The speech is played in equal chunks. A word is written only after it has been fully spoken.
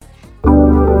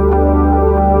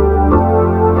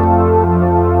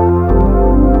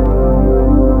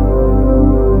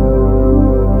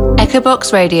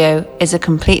Echobox Radio is a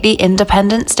completely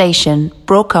independent station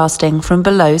broadcasting from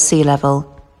below sea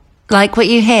level. Like what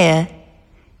you hear?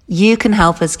 You can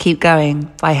help us keep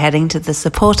going by heading to the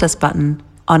Support Us button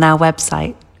on our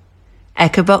website.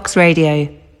 Echobox Radio.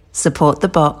 Support the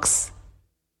box.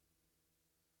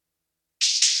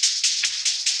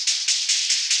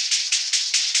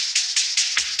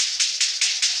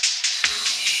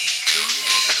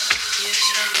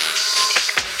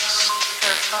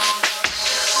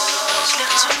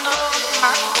 Slechts een droom,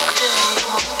 maar ook de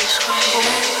hemel is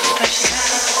gevoeld. Als je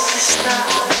het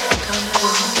bestaat, dan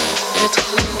komt het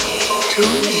goed.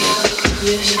 Toen ik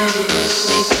je zag,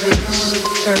 ik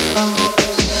wist ervan.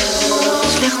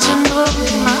 Slechts een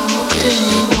droom, maar ook de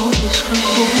hemel is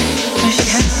gevoeld. Als je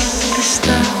het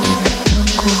bestaat, dan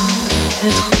komt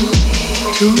het goed.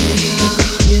 Toen ik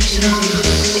je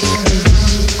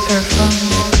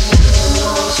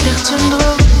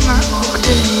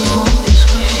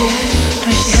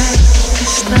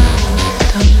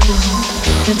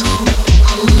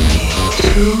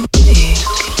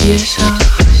zag,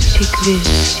 ik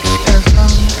wist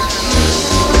ervan.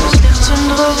 Slechts een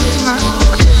droom, maar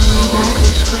ook de hemel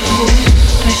is gevoeld.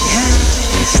 Als je het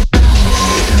bestaat,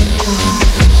 dan komt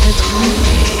het goed.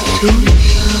 Toen ik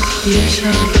je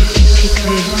zag, ik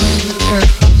wist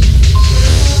ervan.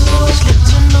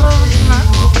 Slechts een droom, maar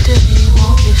ook de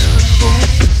hemel is gevoeld.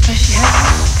 Als je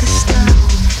het bestaat,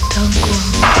 dan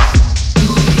komt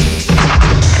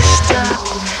het bestaat,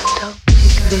 dan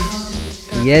ik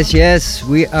wist. Yes,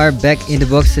 we are back in the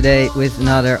box today with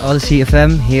another Odyssey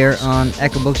FM here on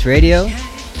Echobox Radio.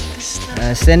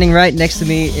 Standing right next to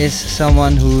me is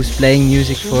someone who's playing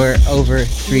music for over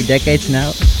 3 decades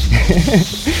now.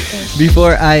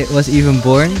 Before I was even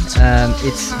born.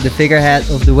 It's the figurehead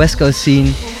of the West Coast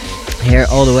scene here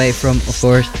all the way from, of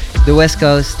course, the West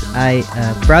Coast. I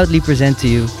proudly present to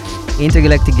you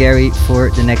Intergalactic Gary for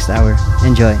the next hour.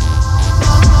 Enjoy.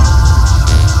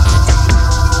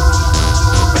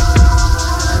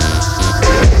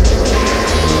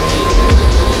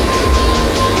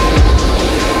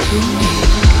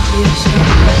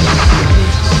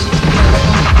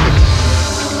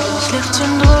 Slechts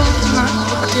een droom, maar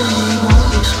ook de hemel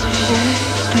is gevoeld.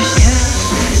 Als je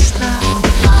het bestaat,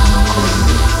 dan komt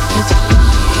het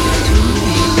goed. Toen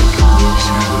ik je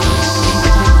zag, ik wist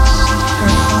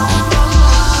ervan.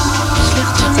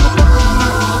 Slechts een droom,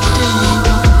 maar ook de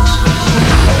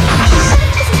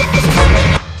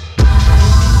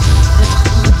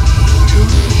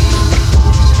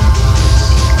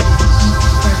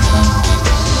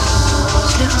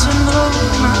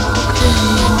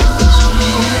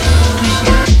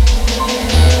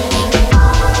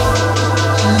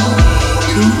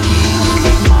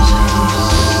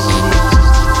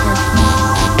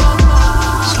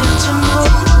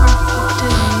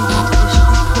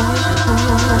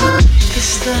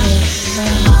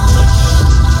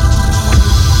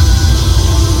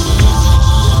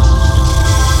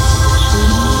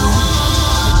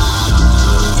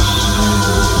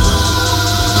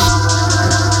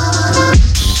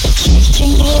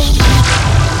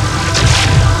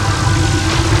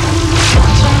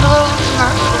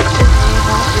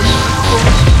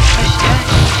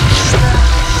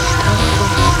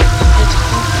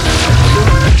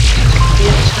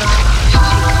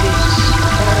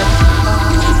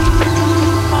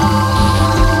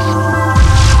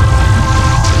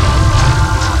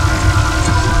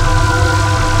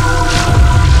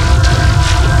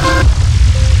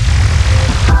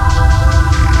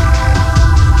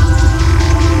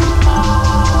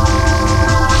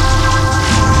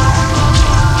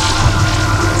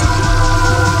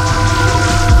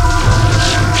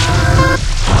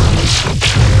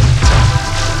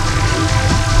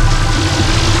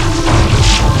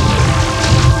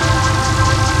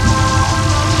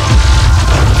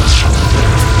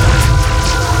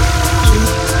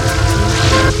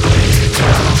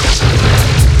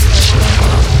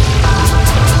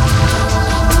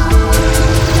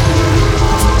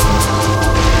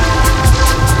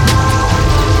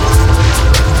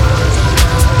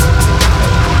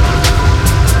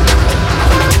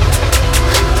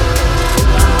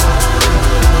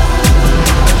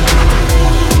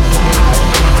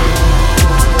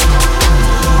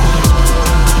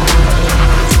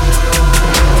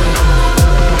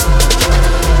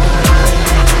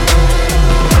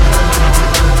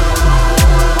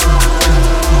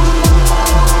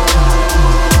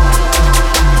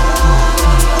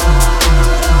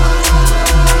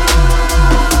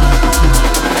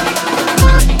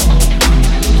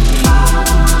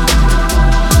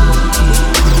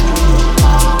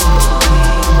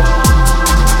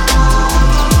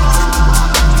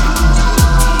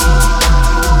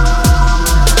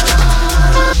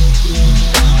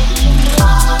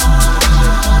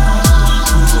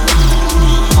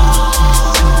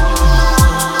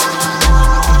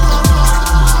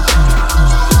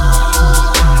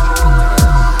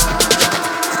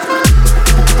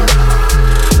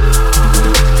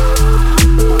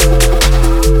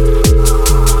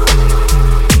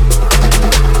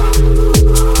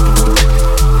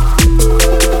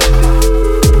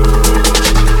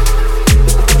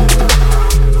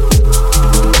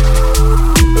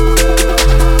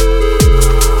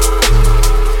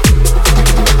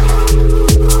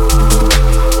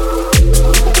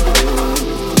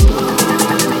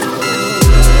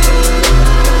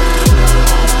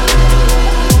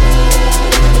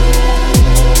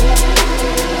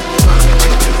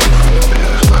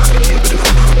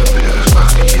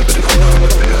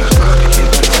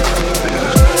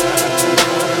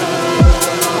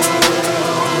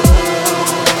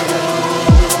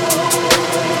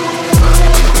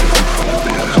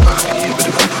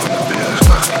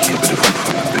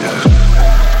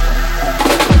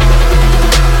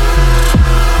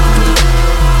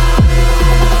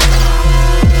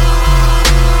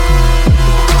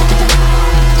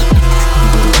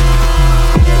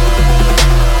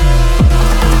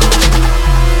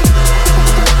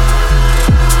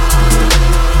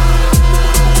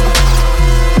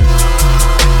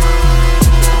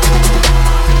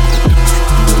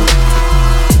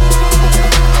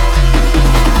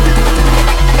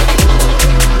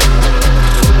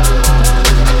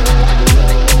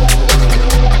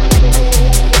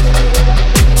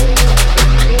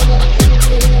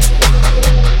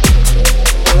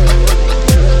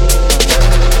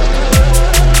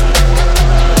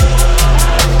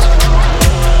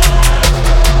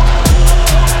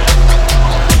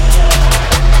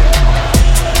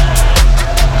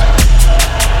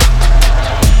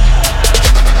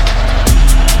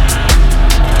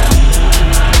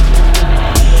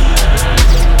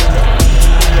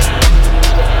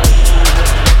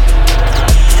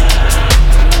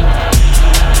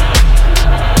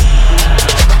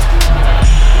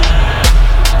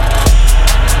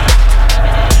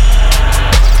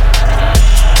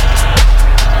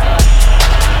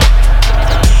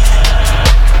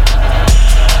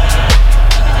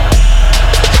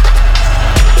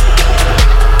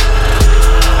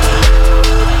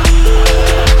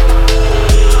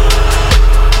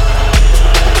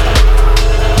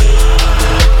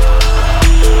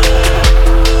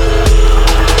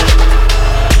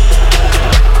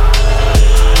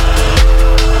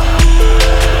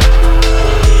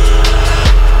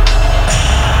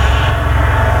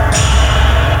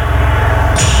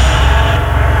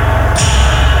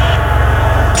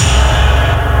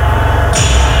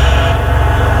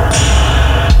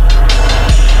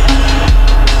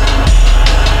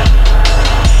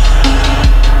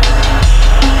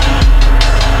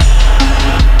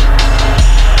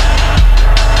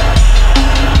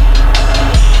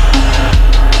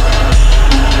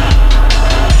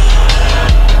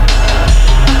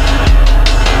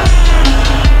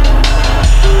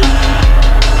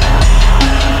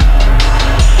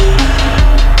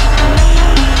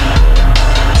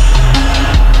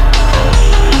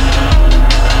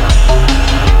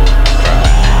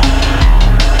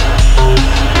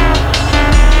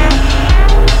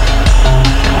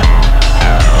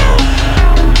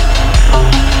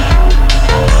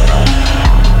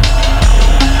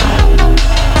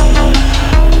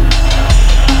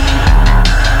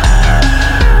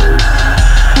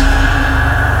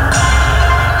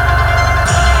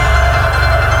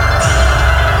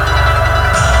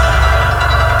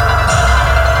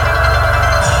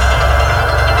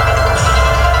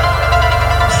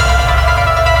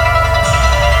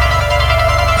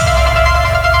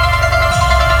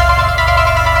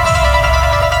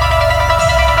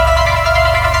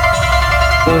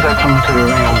As soon as I come into the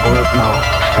ring, blood, no,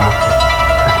 stop.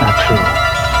 That's not true.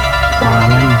 When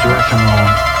I'm in the dressing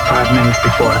room, 5 minutes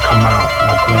before I come out,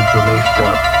 my gloves are laced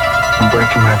up. I'm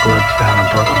breaking my gloves down.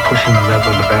 I'm pushing the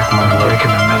lever in the back of my leg, breaking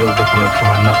the middle of the glove so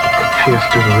my knuckle can pierce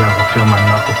through the lever. Feel my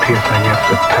knuckle pierce. I have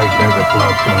to tight leather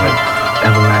gloves on it.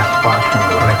 Everlast spots in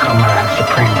it. When I come out, I have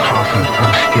supreme confidence.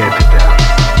 I'm scared to death.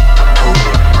 I'm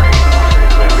totally afraid. I'm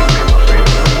afraid of everything. I'm afraid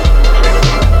of everything.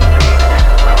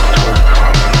 I'm afraid of being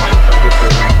defeated. I'm totally confident. If I get to the ring,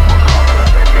 more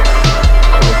confidence I get. Closer, more confidence I get. Closer, more confidence I get.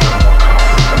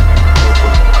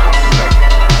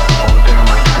 All during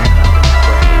my training, I've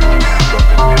been spraying mask up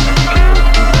and then people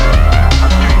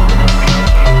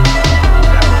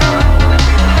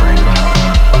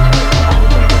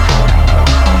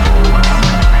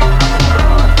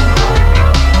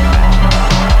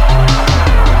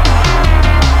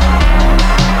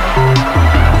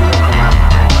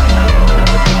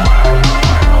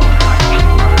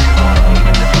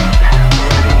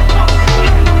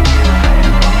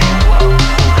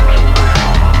do that.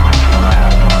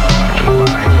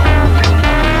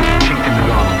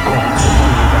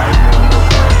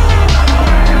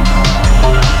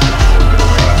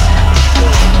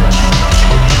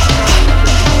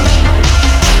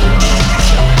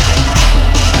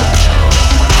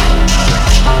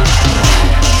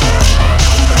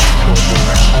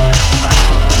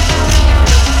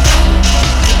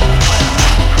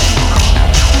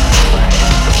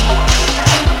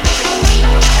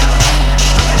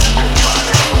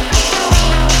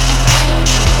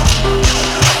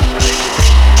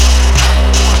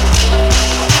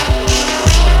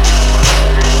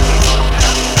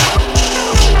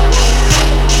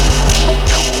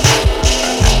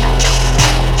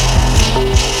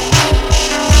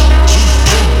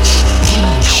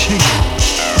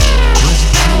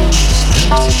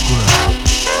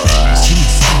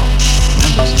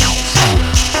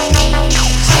 trained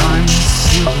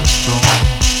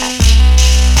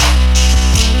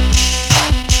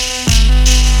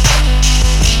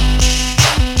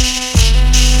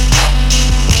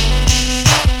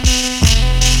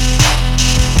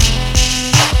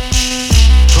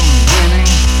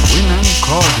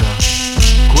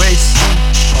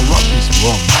to be that was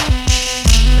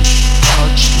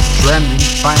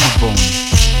why I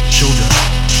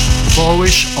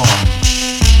always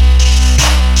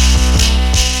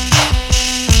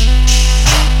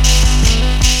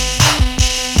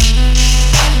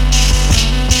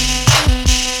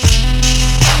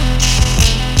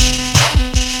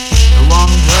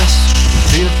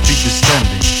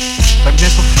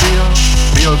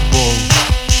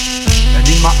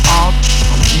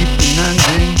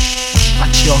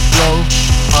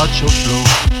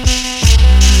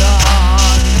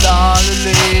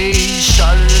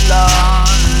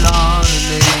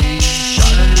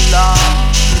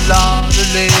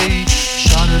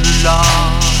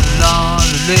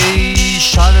afraid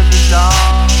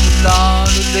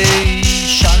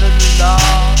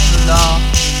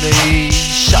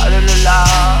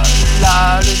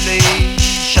of them.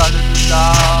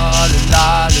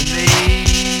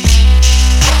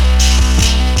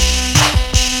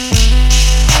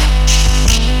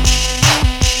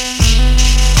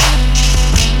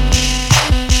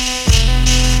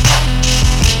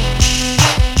 I'm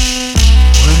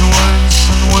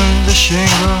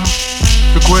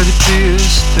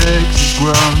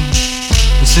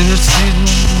closer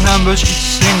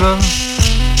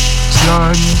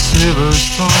to the more confident when I'm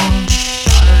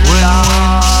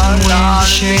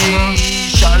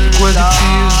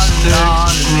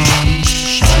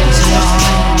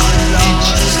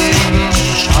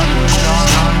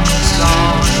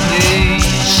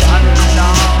in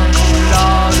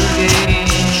the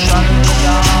ring. I'm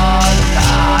God.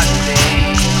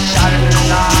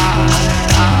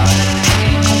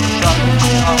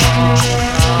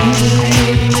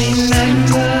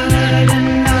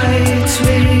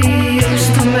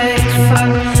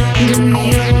 Do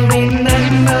you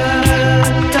remember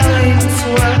times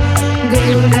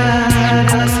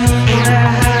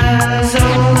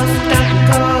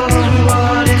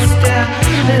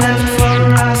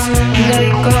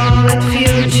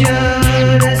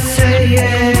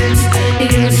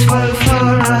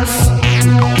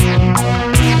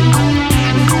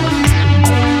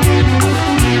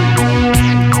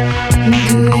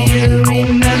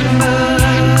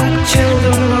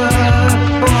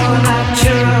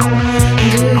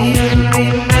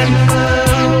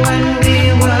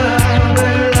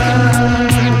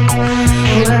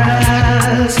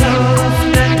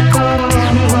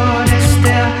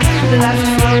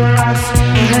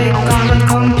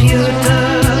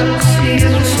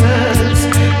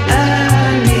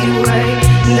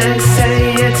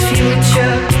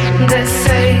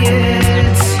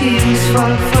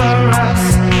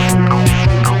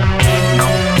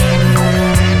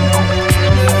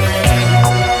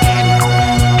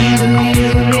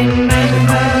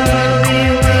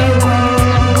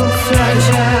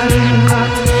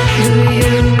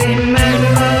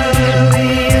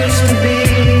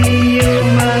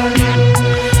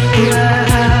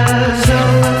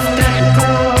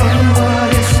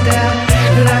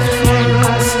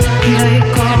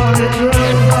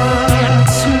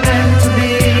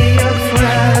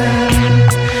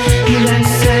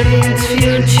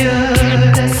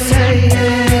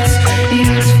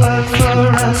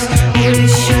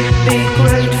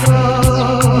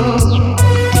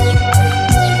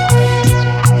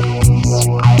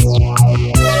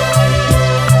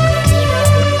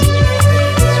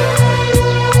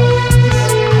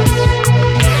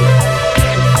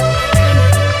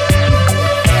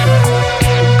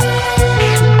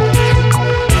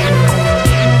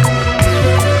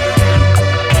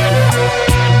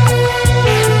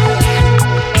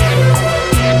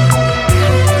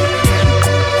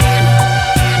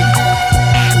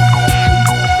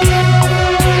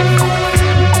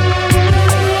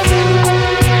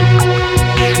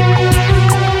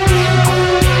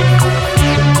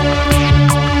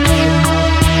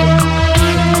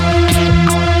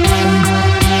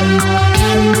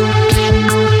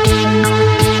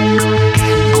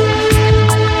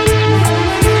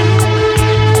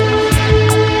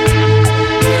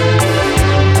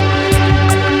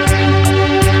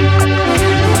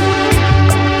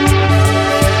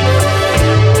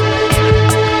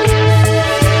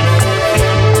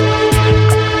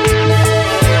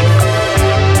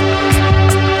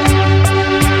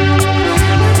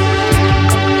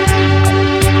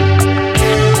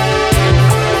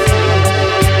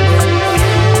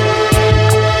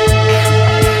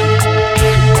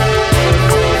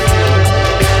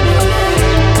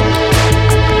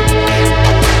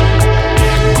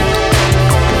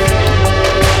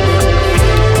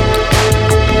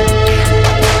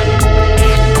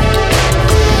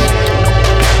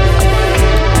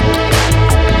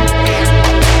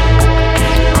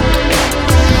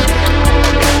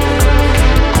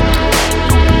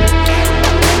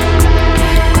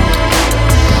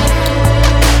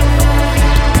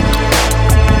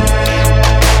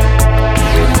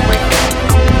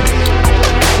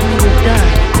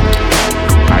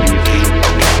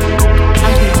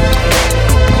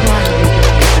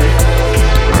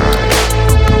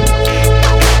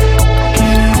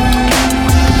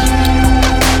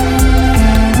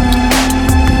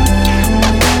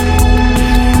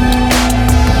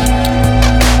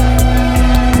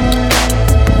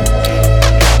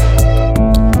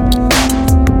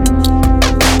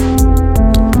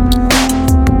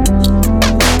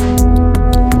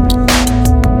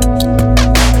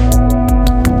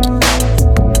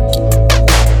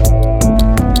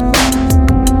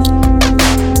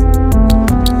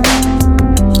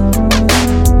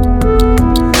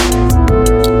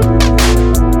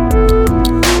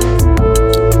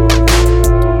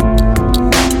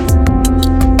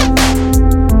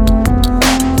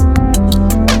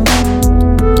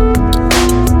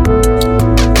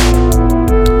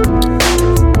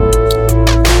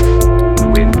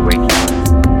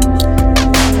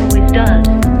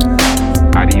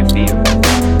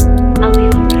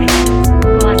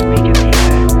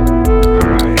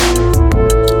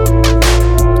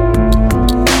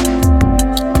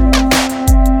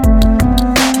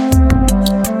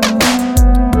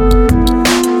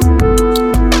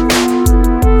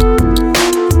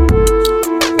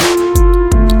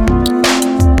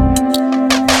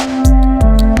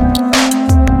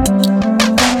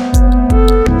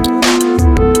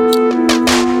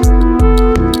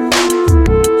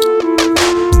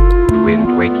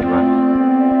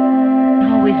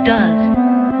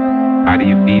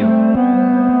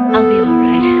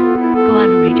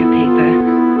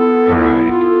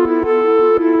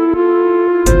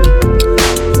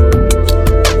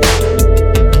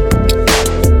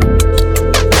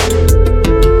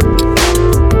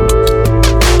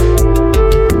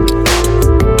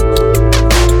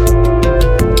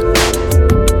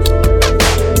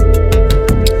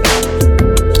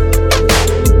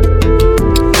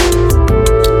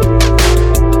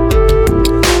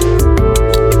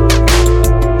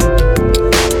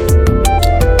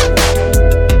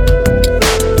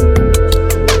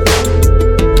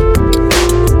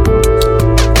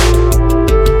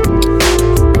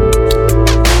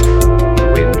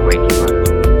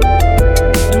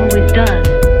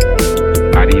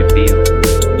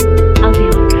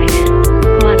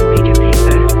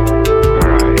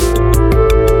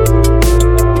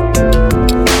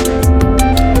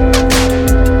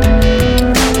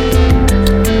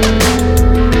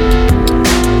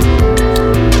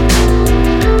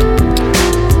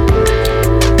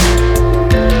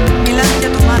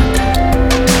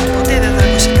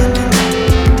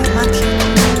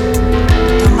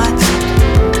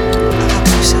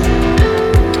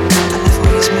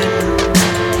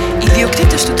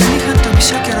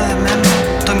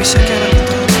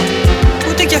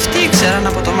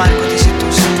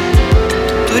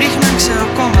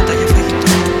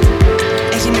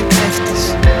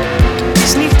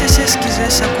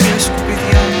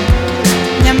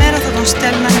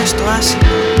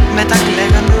άσυλο. Μετά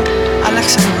κλαίγανε,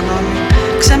 άλλαξαν γνώμη.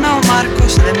 Ξανά ο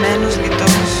Μάρκος, δεμένος,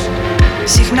 λιτός.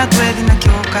 Συχνά του έδινα κι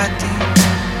εγώ κάτι.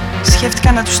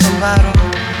 Σκέφτηκα να τους τον πάρω,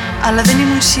 αλλά δεν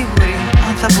ήμουν σίγουρη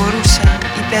αν θα μπορούσα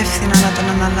υπεύθυνα να τον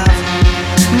αναλάβω.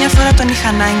 Μια φορά τον είχα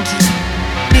ανάγκη.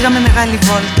 Πήγαμε μεγάλη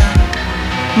βόλτα.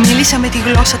 Μιλήσαμε τη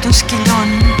γλώσσα των σκυλιών.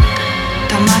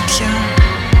 Τα μάτια.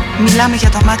 Μιλάμε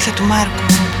για τα μάτια του Μάρκου.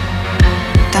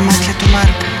 Τα μάτια του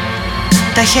Μάρκου.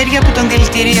 Τα χέρια που τον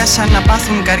δηλητηρίασαν να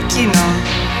πάθουν καρκίνο,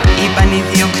 είπαν οι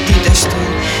ιδιοκτήτες του.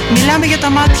 Μιλάμε για τα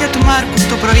μάτια του Μάρκου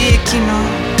το πρωί εκείνο.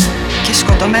 Και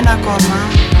σκοτωμένα ακόμα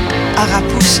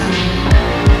αγαπούσαν,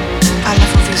 αλλά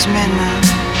φοβισμένα.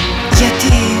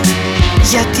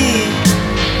 Γιατί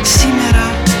σήμερα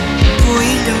που ο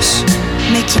ήλιος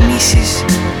με κινήσεις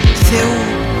Θεού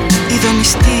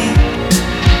ειδονιστεί,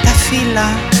 τα φύλλα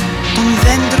των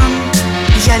δέντρων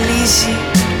γυαλίζει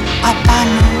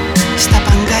απάνω στα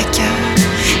παγκάκια.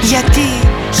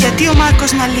 Γιατί ο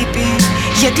Μάρκος να λείπει,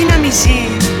 γιατί να μη ζει?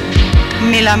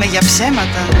 Μιλάμε για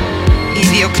ψέματα. Οι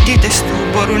ιδιοκτήτες του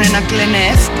μπορούν να κλαίνε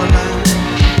εύκολα.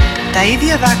 Τα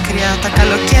ίδια δάκρυα τα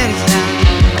καλοκαίρια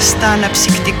στα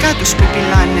αναψυκτικά τους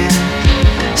πιπιλάνε.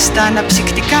 Στα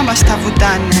αναψυκτικά μας τα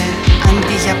βουτάνε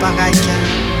αντί για παγάκια.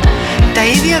 Τα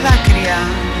ίδια δάκρυα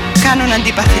κάνουν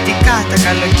αντιπαθητικά τα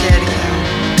καλοκαίρια.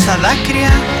 Τα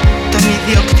δάκρυα των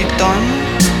ιδιοκτητών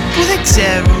που δεν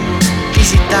ξέρουν τι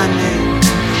ζητάνε.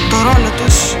 Το ρόλο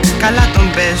τους καλά τον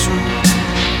παίζουν.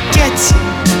 Κι έτσι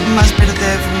μας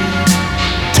μπερδεύουν.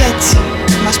 Κι έτσι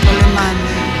μας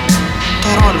πολεμάνε. Το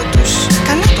ρόλο τους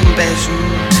καλά τον παίζουν.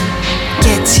 Κι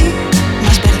έτσι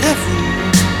μας μπερδεύουν.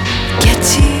 Κι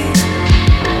έτσι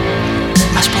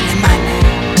μας πολεμάνε.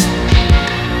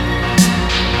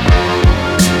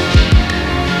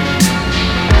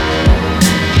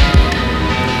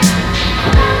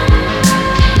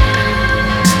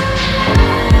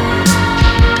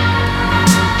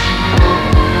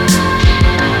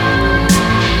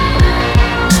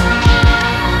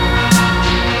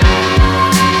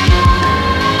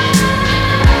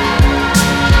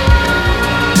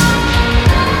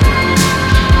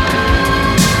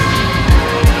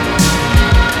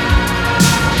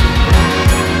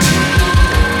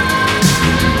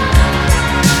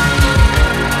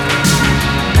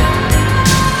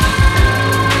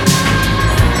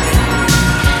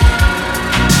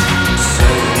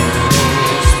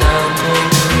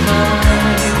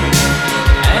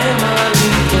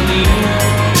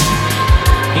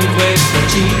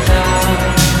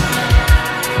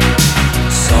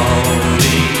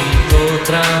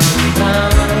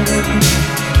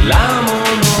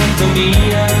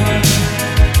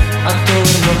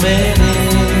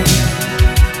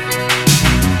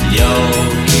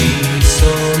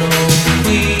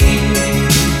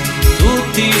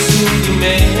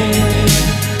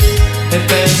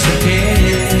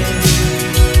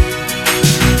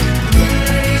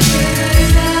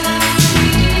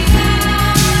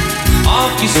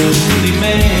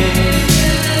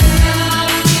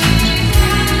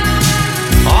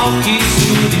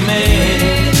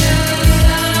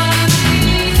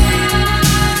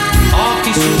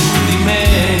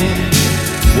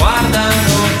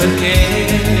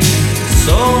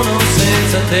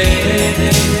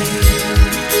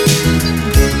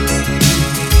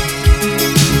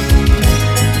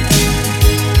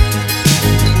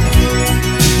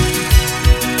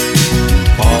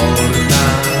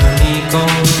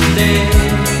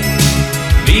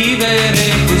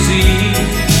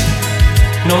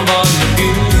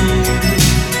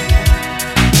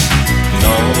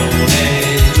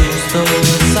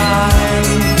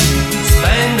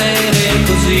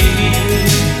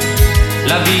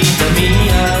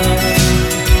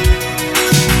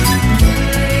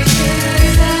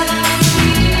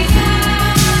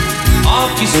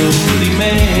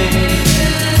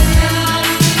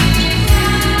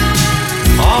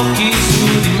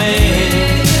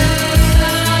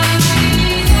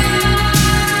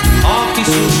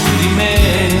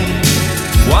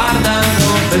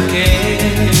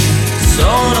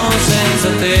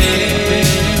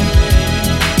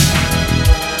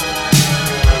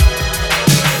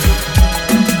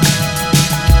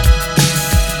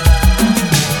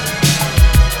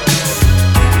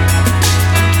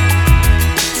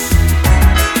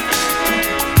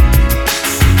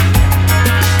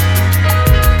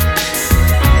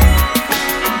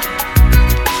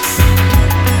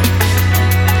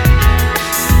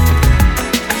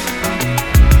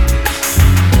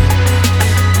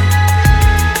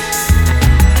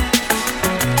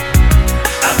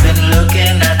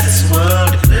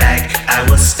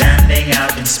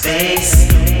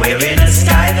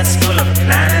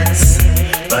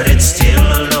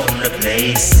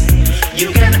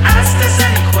 ask us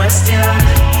any question.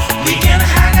 We can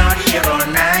hang out here all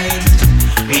night.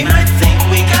 We might think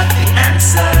we got the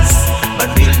answers, but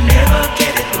we'll never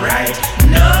get it right.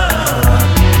 No.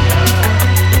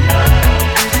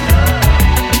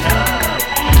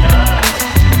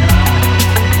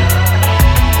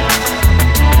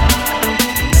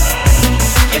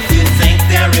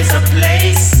 Is a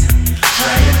place,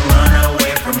 try and run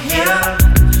away from here.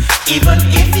 Even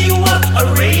if you walk a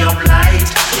ray of light,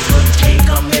 it will take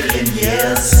 1,000,000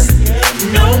 years.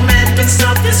 No man can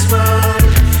stop this world,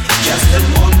 just the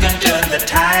moon can turn the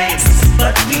tides.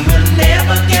 But we will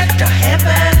never get to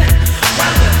heaven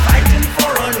while we're fighting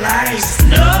for our lives.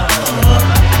 No.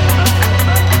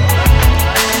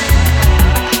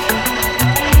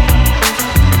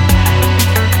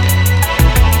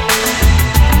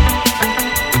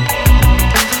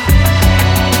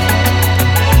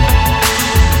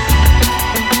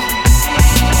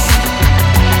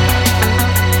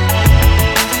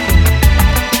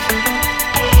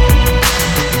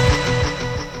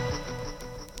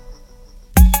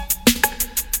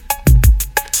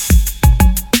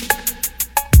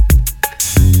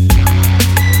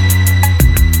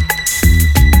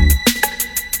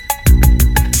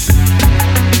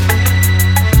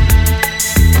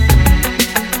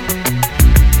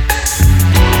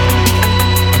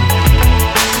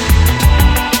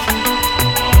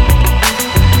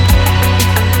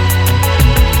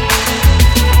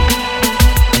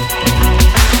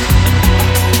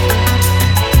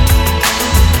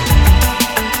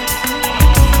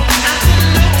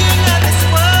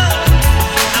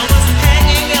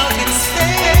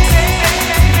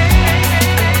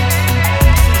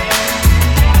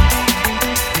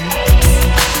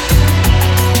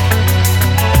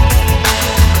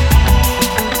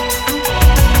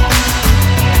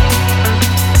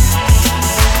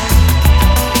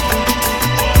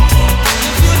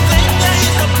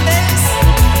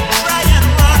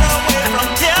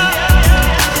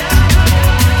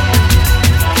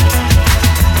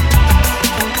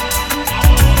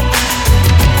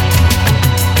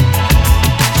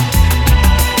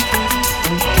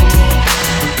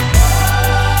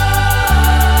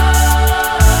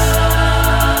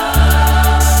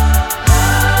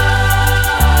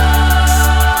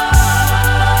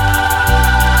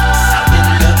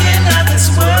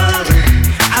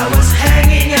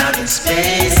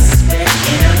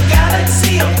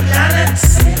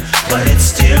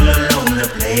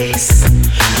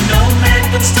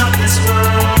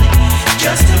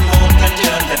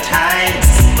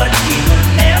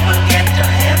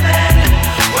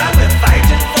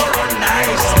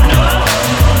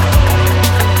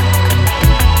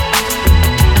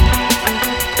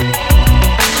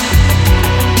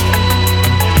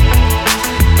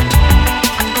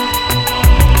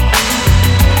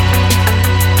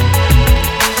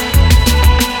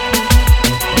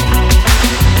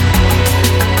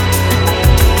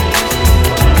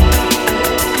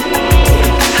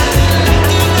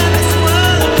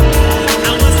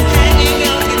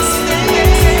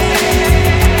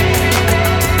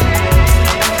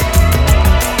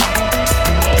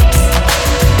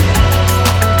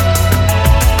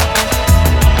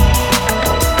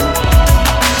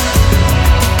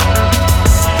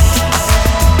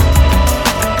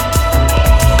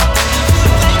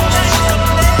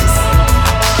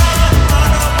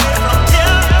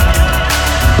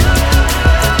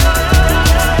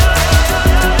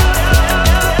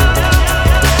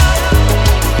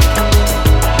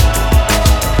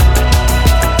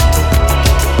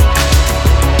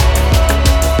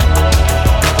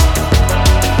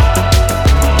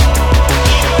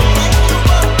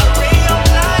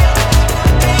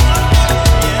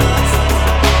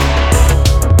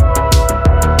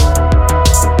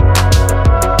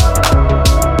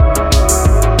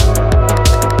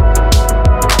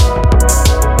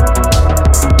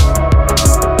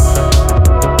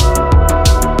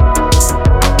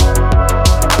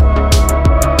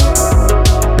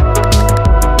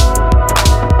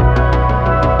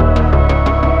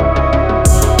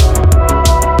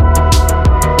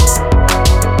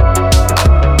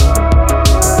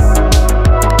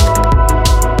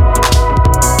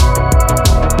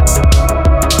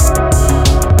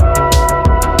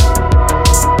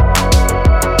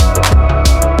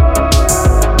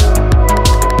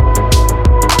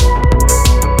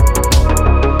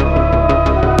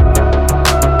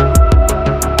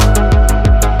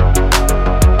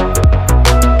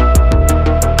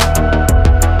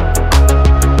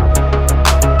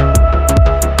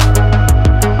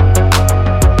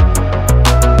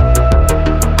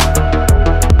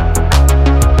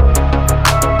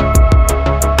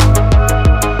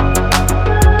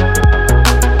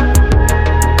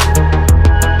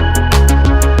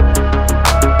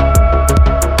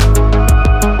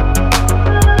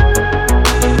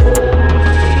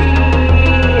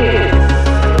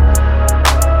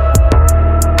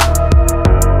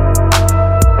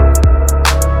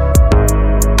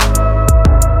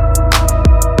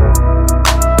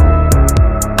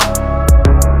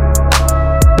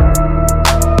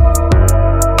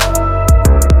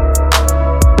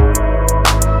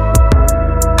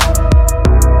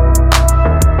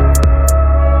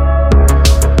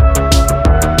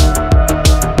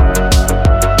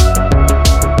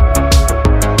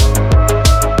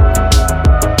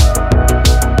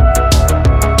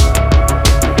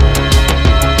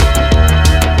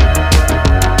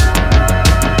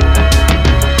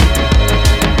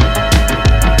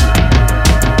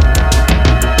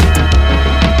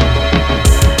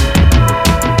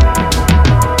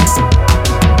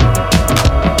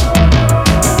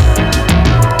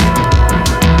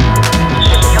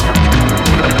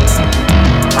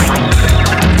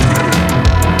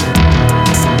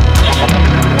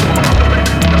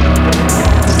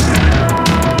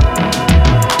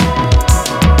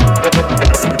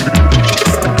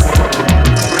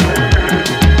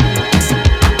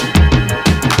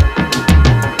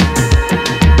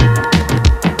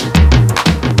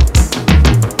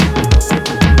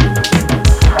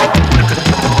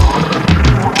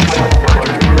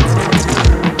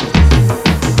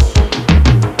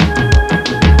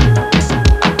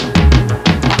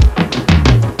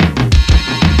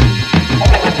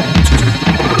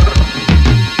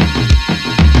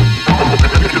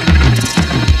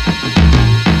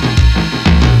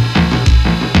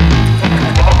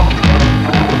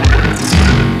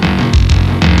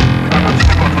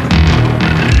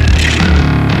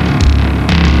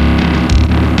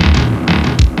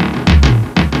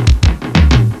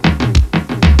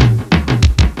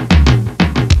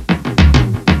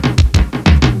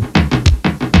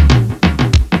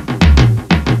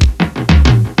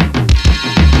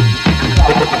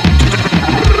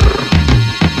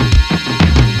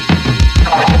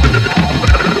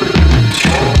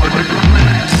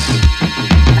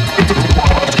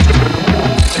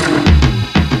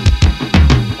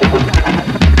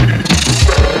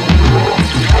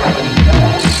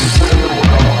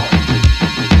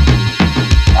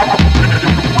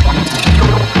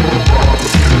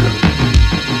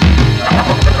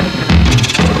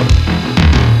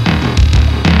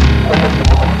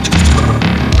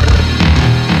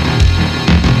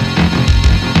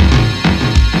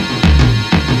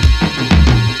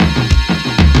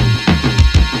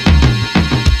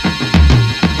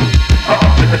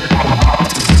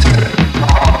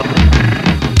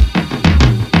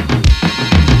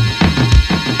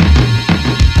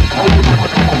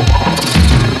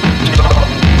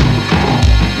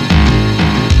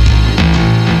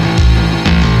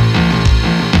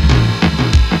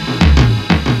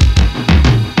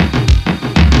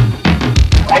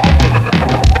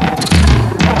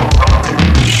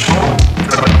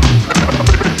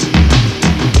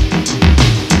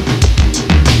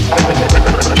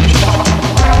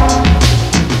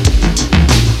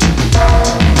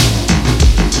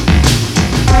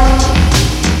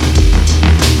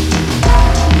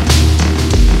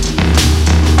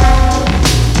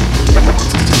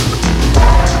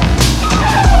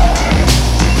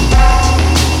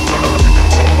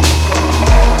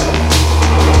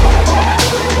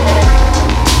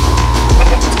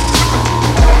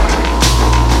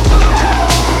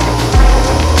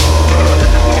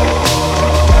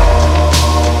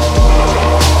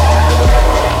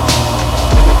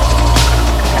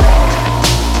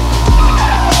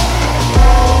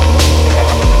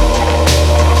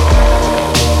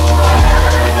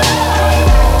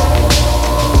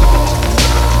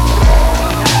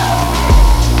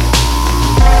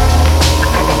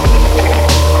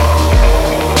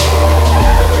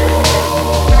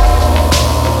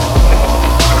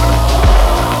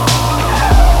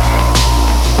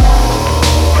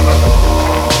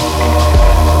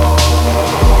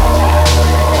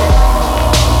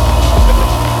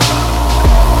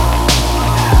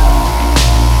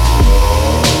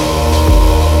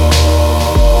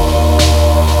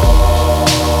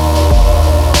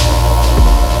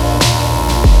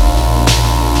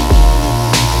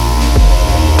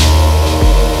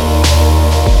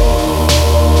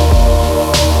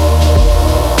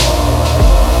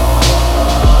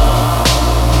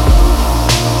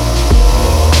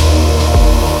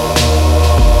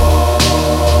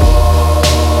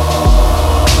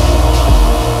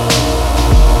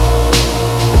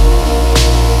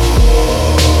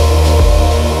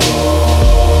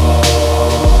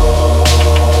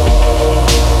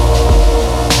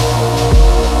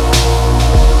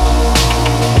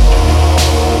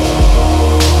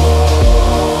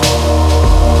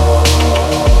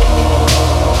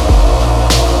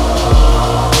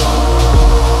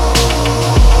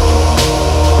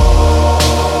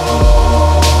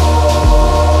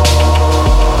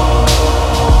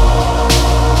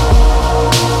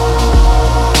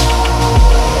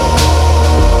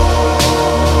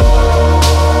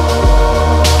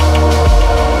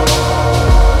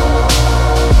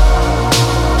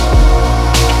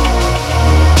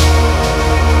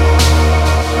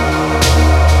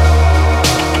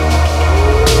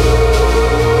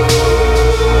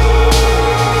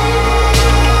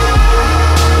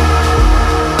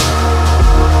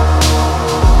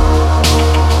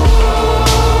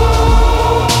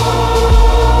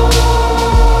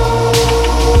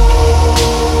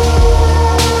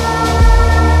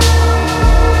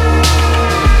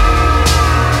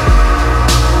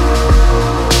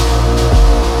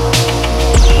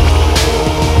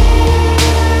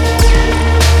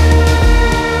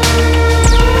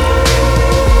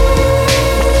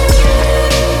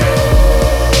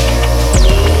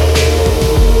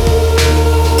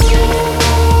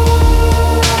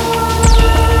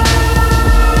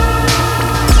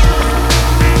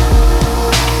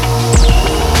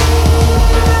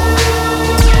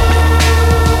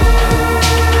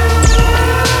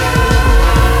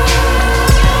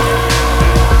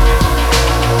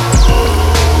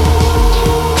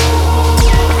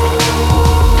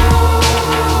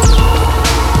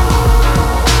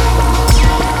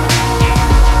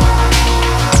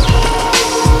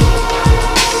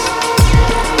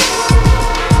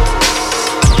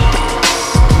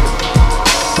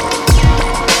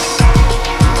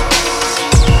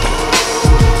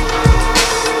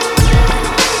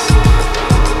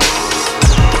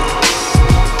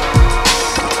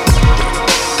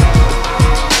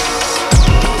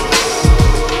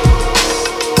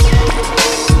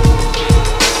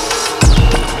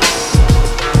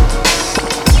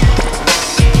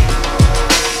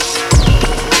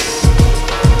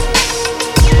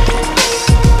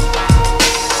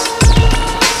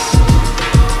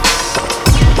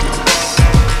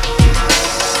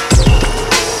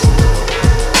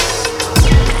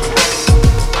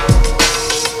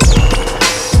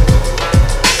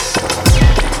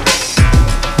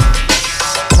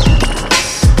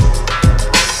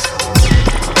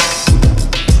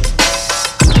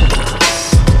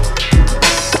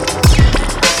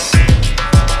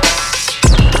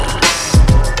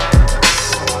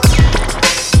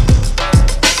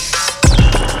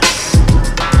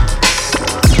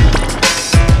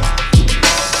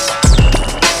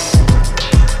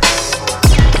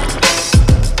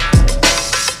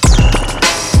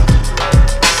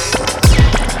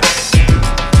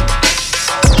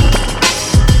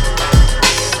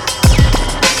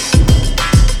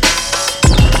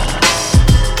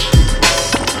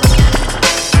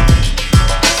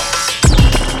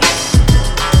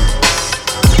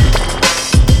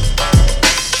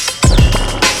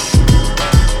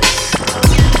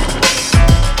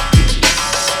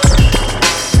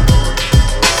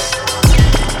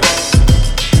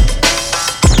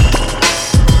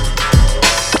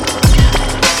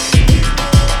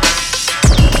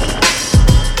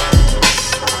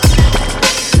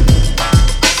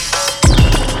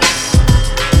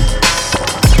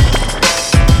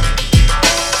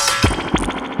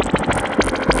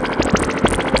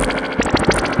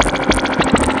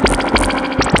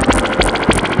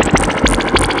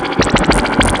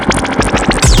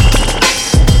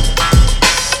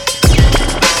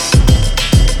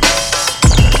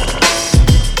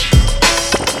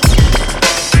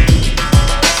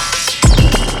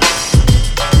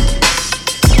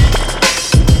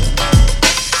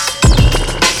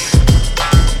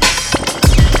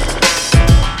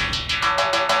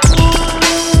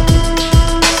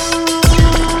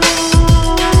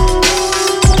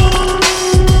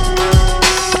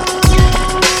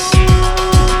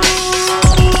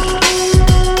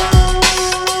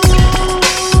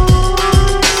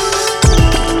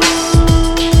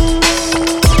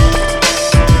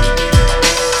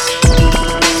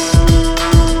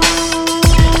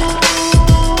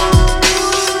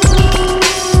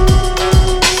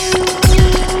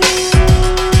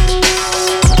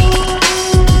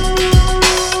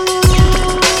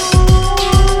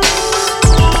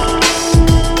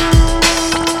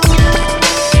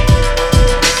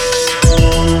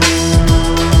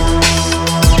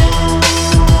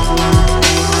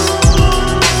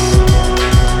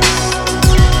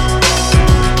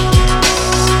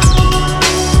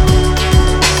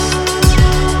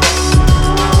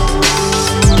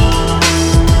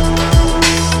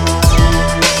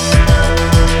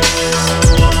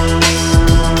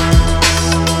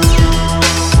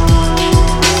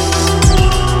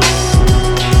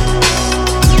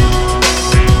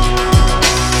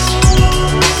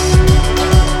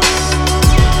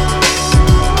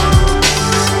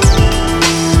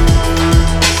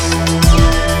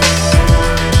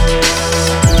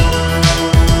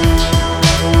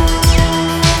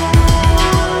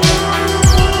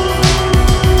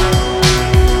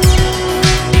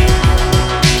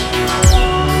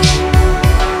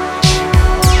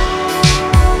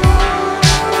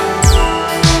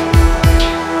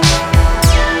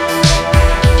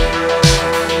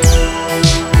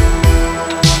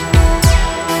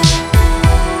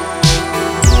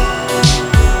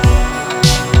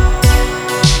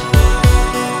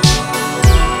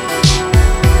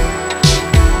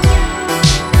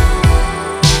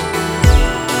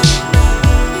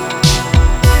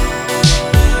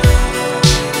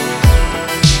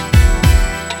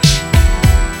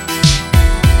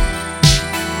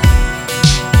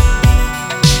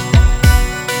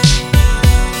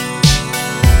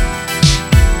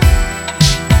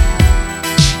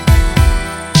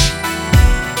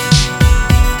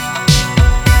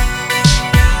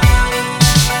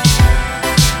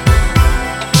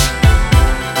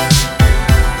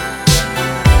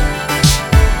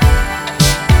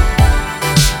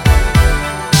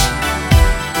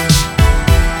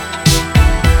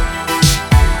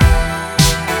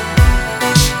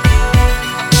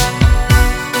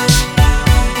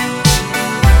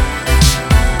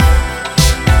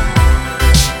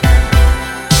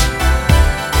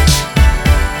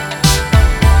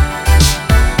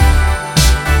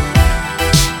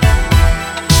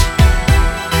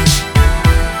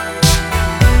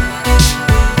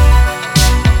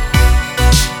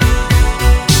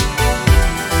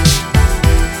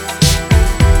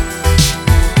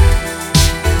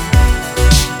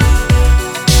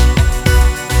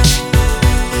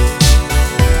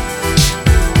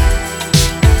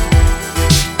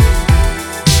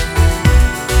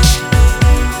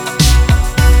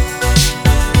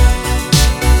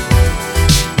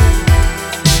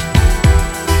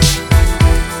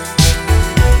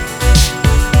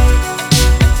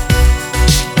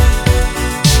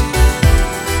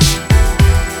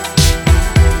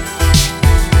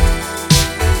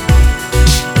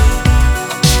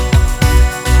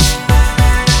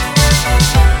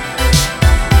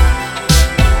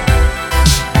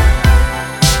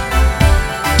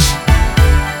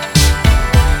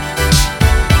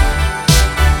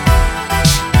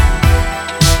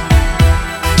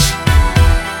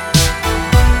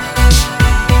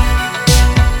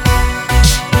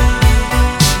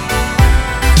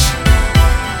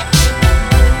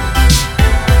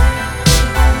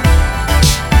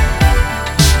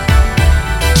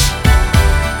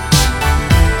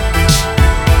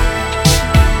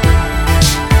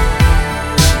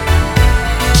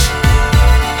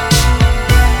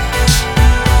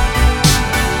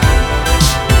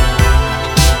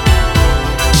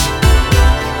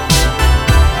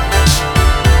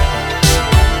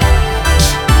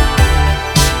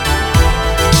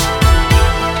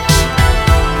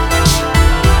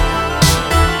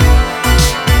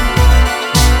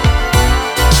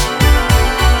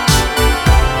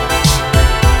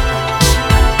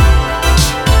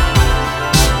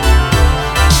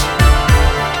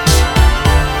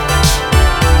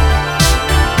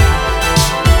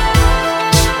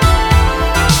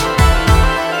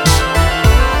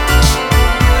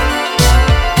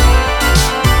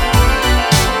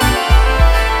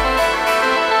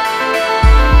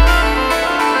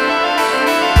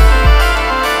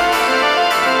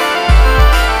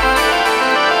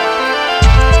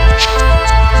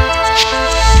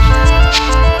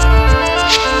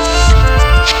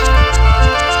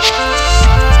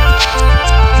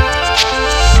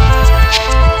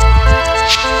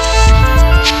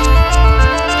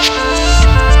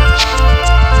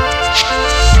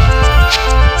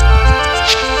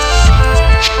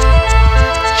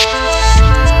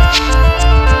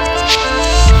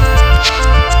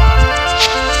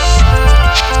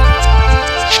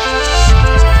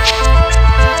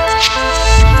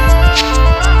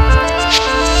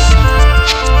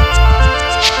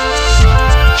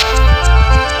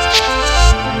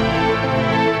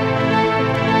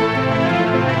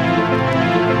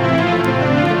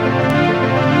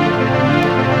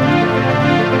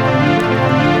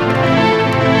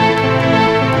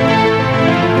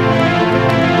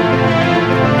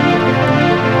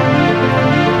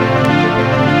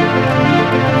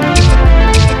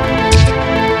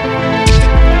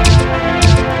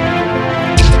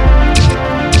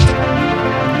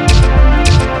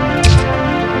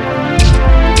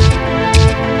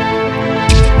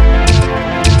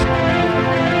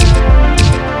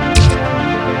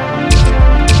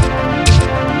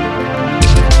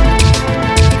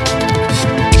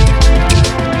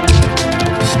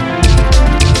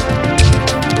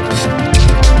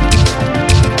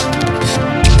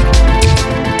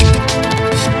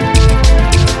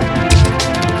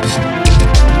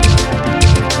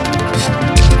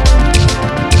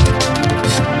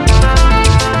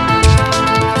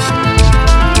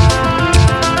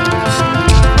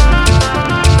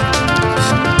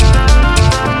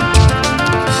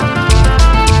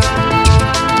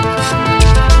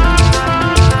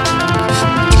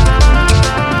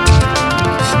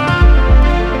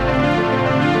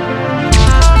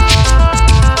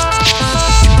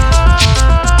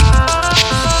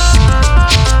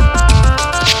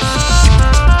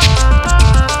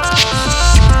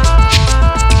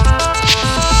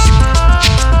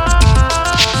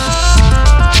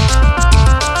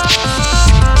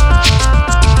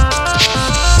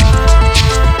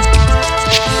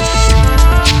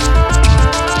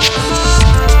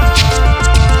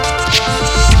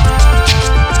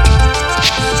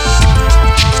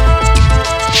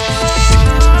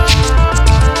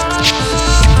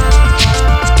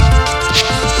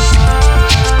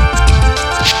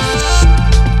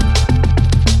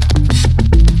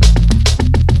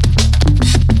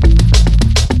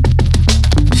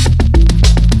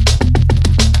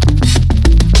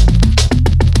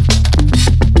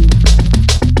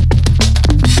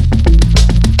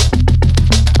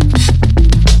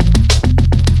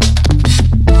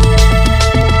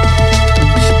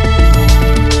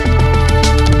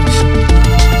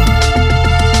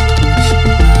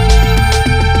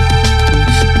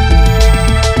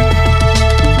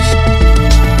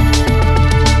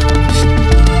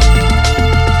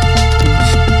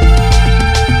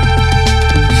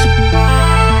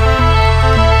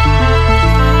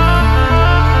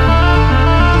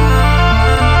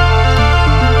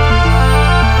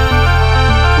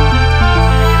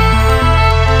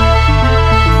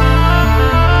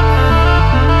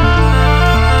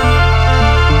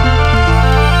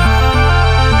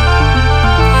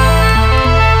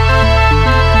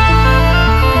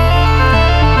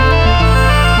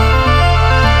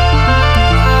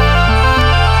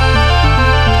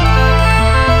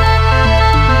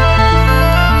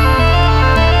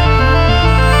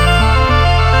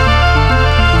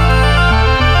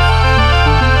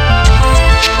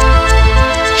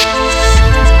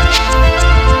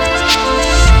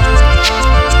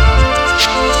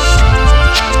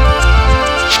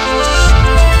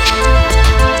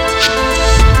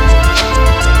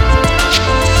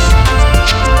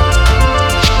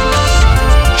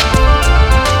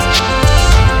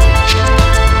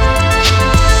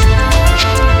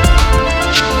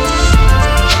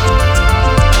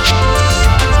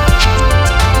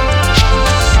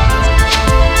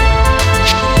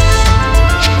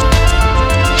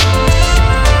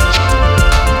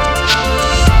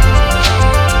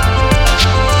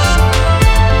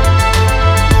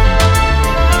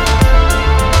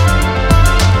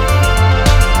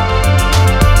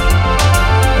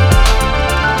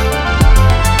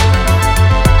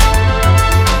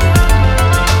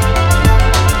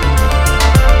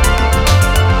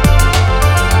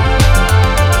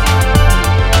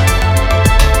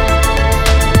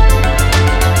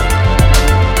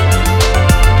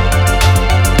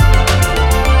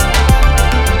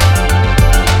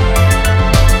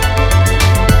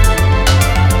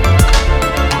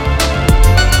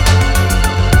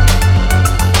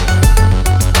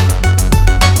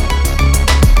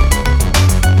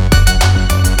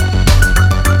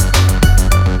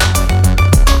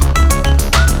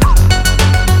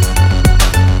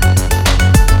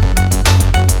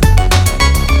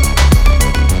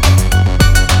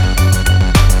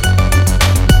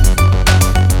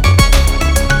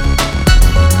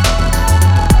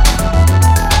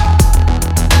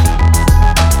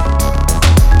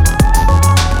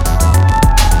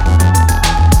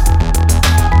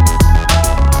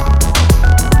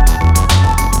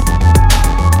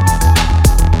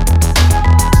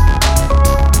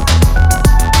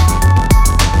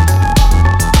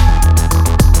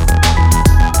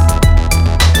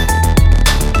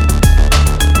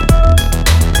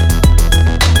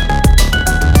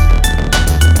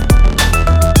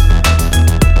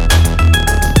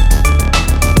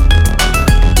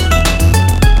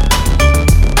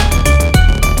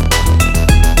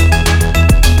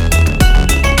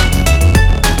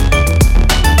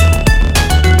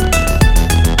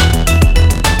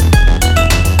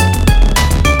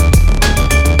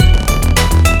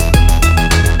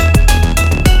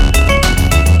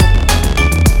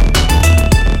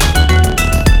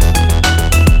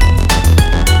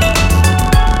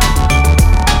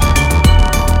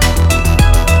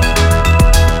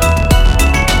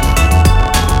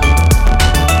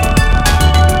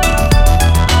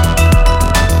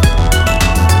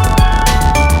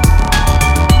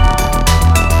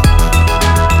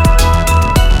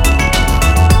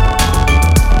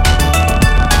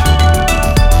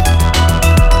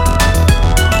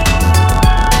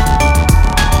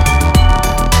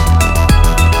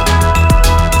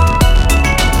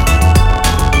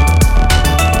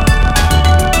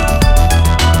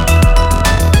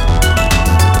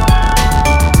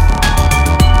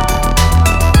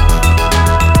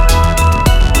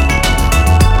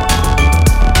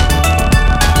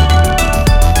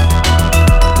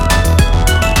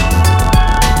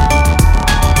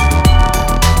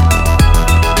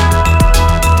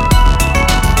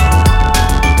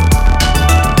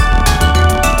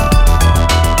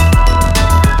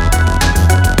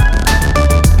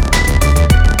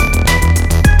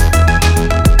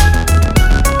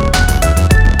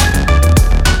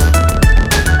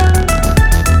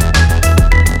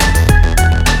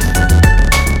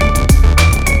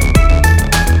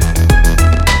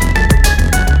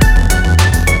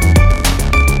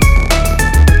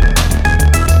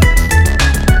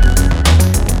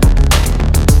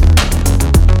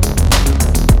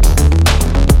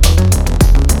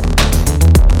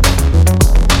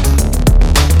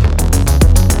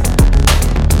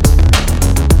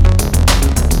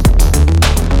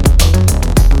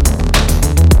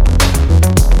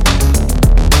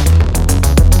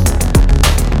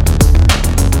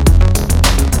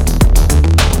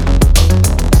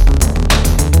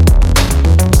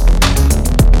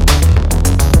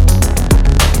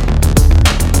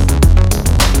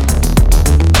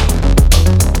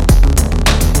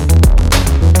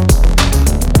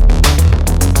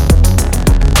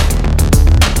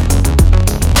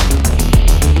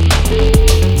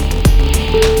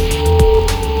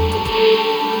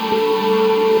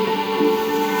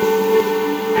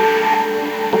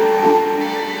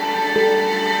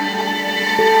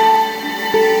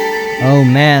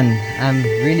 man, I'm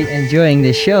really enjoying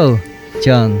this show,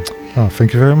 John. Oh,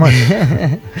 thank you very much.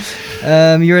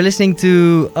 You're listening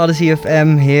to Odyssey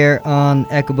FM here on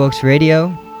Echo Box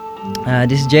Radio.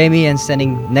 This is Jamie, and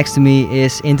standing next to me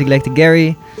is Intergalactic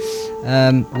Gary.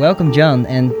 Welcome, John,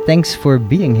 and thanks for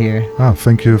being here.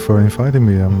 Thank you for inviting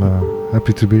me. I'm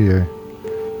happy to be here.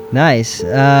 Nice.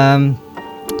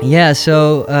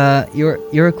 So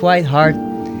you're quite hard.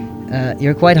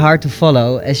 You're quite hard to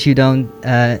follow, as you don't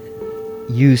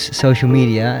use social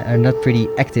media, are not pretty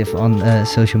active on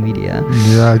social media.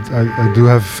 Yeah, I do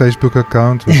have a Facebook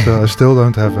account, but I still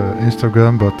don't have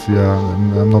Instagram, but yeah,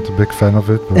 I'm not a big fan of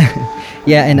it. But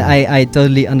yeah, and I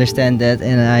totally understand that,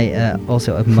 and I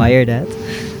also admire that.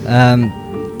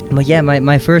 But yeah,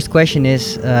 my first question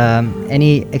is,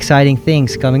 any exciting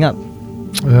things coming up?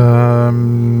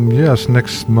 Yes,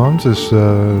 next month is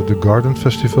the Garden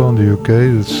Festival in the UK.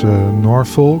 It's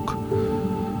Norfolk.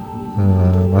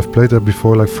 I've played there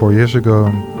before, like 4 years ago,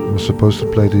 and was supposed to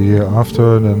play the year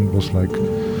after, and then was like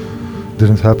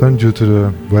didn't happen due to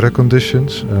the weather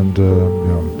conditions and the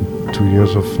 2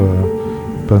 years of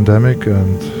pandemic.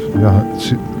 And yeah,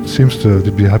 it seems to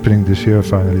be happening this year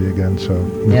finally again. So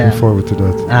looking forward to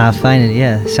that. Finally,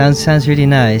 yeah, sounds really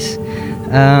nice.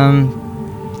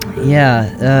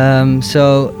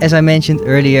 So as I mentioned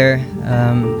earlier,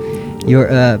 you're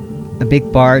a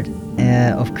big part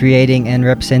of creating and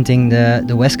representing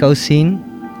the West Coast scene,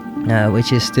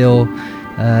 which is still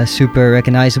super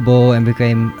recognizable and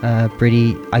became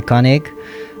pretty iconic.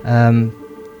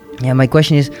 My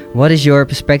question is, what is your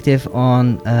perspective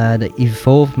on the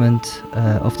evolvement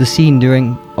of the scene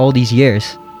during all these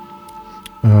years?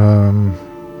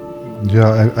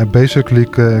 I basically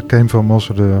came from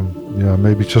also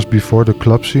maybe just before the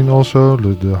club scene, also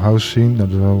the house scene. I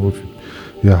don't know if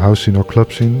house scene or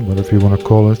club scene, whatever you want to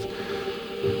call it.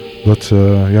 But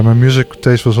my music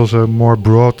taste was also more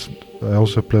broad. I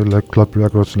also played like club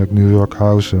records, like New York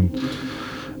house and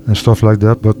stuff like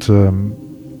that. But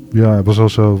I was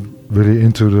also really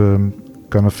into the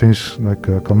kind of things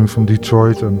like coming from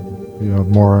Detroit and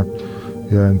more.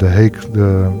 Yeah, in The Hague,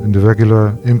 in the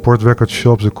regular import record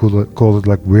shops, they called it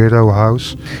like weirdo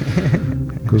house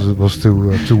because it was too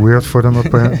weird for them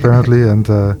apparently. And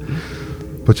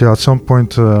but at some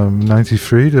point,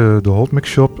 '93, the Hot Mix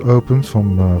shop opened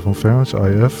from Ferenc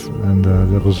IF, and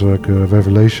that was like a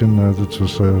revelation. That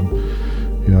was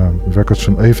records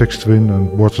from Aphex Twin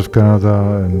and Boards of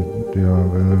Canada,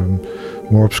 and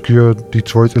more obscure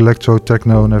Detroit electro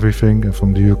techno and everything, and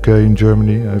from the UK and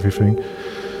Germany and everything.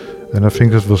 And I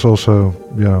think that was also,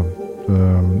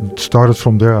 it started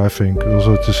from there, I think.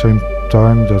 Also at the same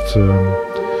time that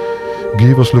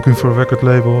Guy was looking for a record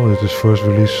label at his first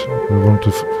release. He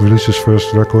wanted to release his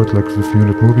first record, like with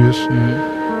Unit Mobius.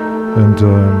 Mm-hmm. And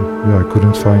I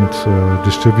couldn't find a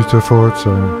distributor for it.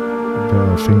 So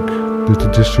I think did the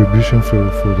distribution for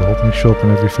the Hot Mix shop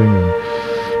and everything. And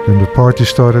then the party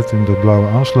started in the Blauwe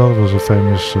Aanslag. It was a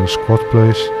famous squat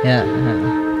place. Yeah.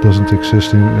 Doesn't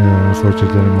exist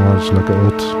unfortunately anymore. It's like an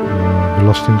old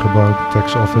belastinggebouw,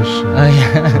 tax office.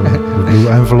 The blue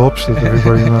envelopes that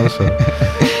everybody knows.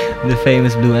 The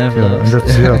famous blue envelopes.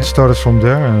 And it started from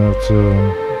there, and it,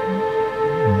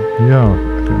 I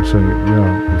can say,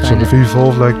 it sort of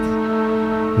evolved. Like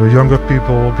the younger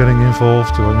people getting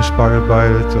involved or inspired by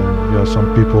it, and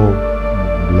some people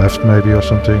left maybe or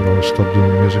something, or stopped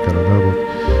doing music. I don't know,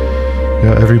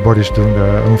 but everybody's doing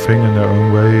their own thing in their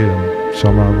own way. And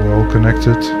somehow we're all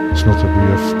connected. It's not that we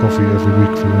have coffee every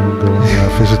week, go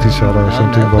and visit each other or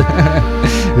something, but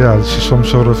it's some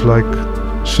sort of like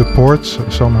support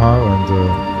somehow, and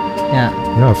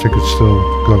I think it's still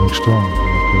going strong.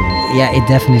 It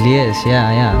definitely is.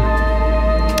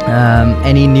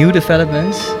 Any new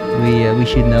developments we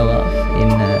should know of in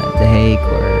The Hague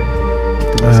or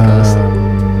the West Coast?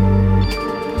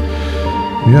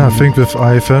 I think with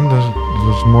IFM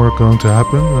there's more going to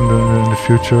happen in the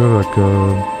future, like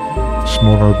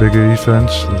smaller, bigger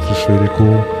events. That is really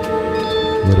cool.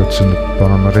 Whether it's in the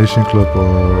Panama Racing Club or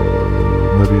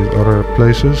maybe other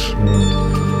places.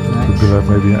 Could be like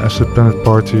maybe an Acid Planet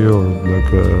party or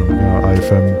like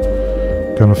IFM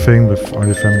kind of thing with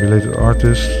IFM related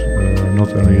artists. Not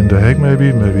only in The Hague,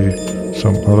 maybe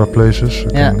some other places.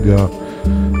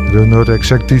 I don't know the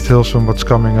exact details from what's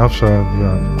coming up, so I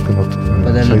cannot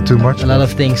say too much. A lot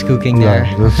of things cooking there.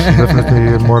 That's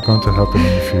definitely more going to happen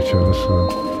in the future.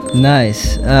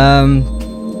 Nice.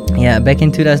 Back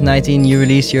in 2019 you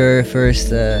released your first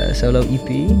solo EP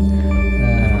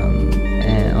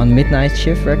on Midnight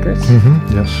Shift Records.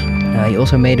 Mm-hmm, yes. You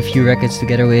also made a few records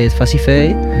together with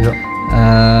Fassife.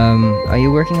 Are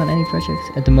you working on any projects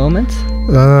at the moment?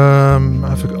 I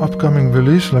have an upcoming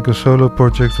release, like a solo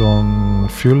project on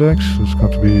Fulex. It's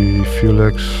going to be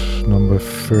Fulex number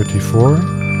 34.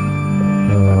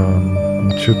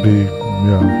 It should be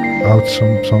out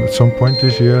at some point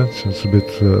this year. It's a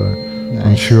bit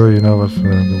unsure, what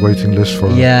the waiting list for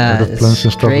other plans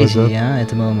and stuff crazy, like that. Yeah, at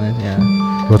the moment, yeah.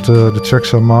 But the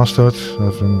tracks are mastered.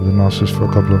 I've been masters for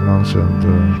a couple of months, and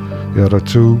there are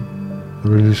two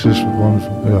releases.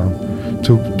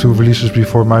 Two releases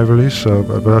before my release.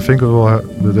 But I think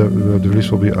the release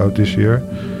will be out this year.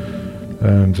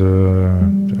 And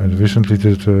I recently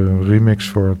did a remix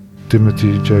for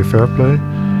Timothy J. Fairplay.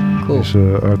 Cool. He's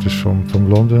an artist from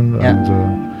London,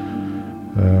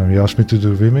 and he asked me to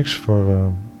do a remix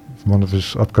for one of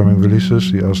his upcoming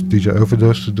releases. He asked DJ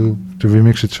Overdose to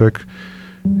remix a track.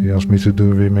 He asked me to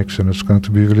do a remix, and it's going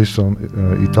to be released on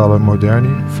Italo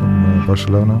Moderni from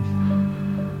Barcelona.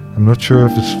 I'm not sure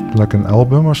if it's like an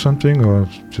album or something, or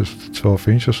just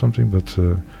 12-inch or something, but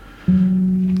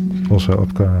also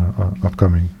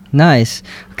upcoming. Nice.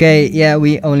 Okay, yeah,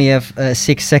 we only have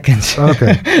 6 seconds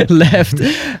left.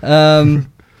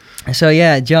 So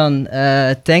yeah, John,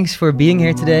 thanks for being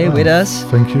here today with us.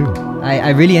 Thank you.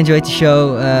 I really enjoyed the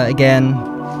show again.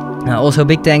 Also,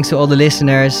 big thanks to all the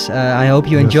listeners. I hope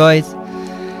you enjoyed.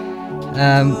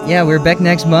 We're back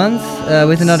next month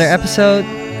with another episode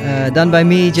done by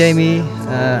me, Jamie.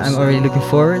 I'm already looking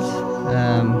forward.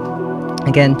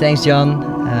 Again, thanks, John.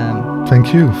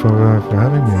 Thank you for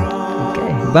having me.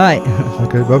 Okay, bye.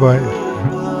 Okay, bye-bye.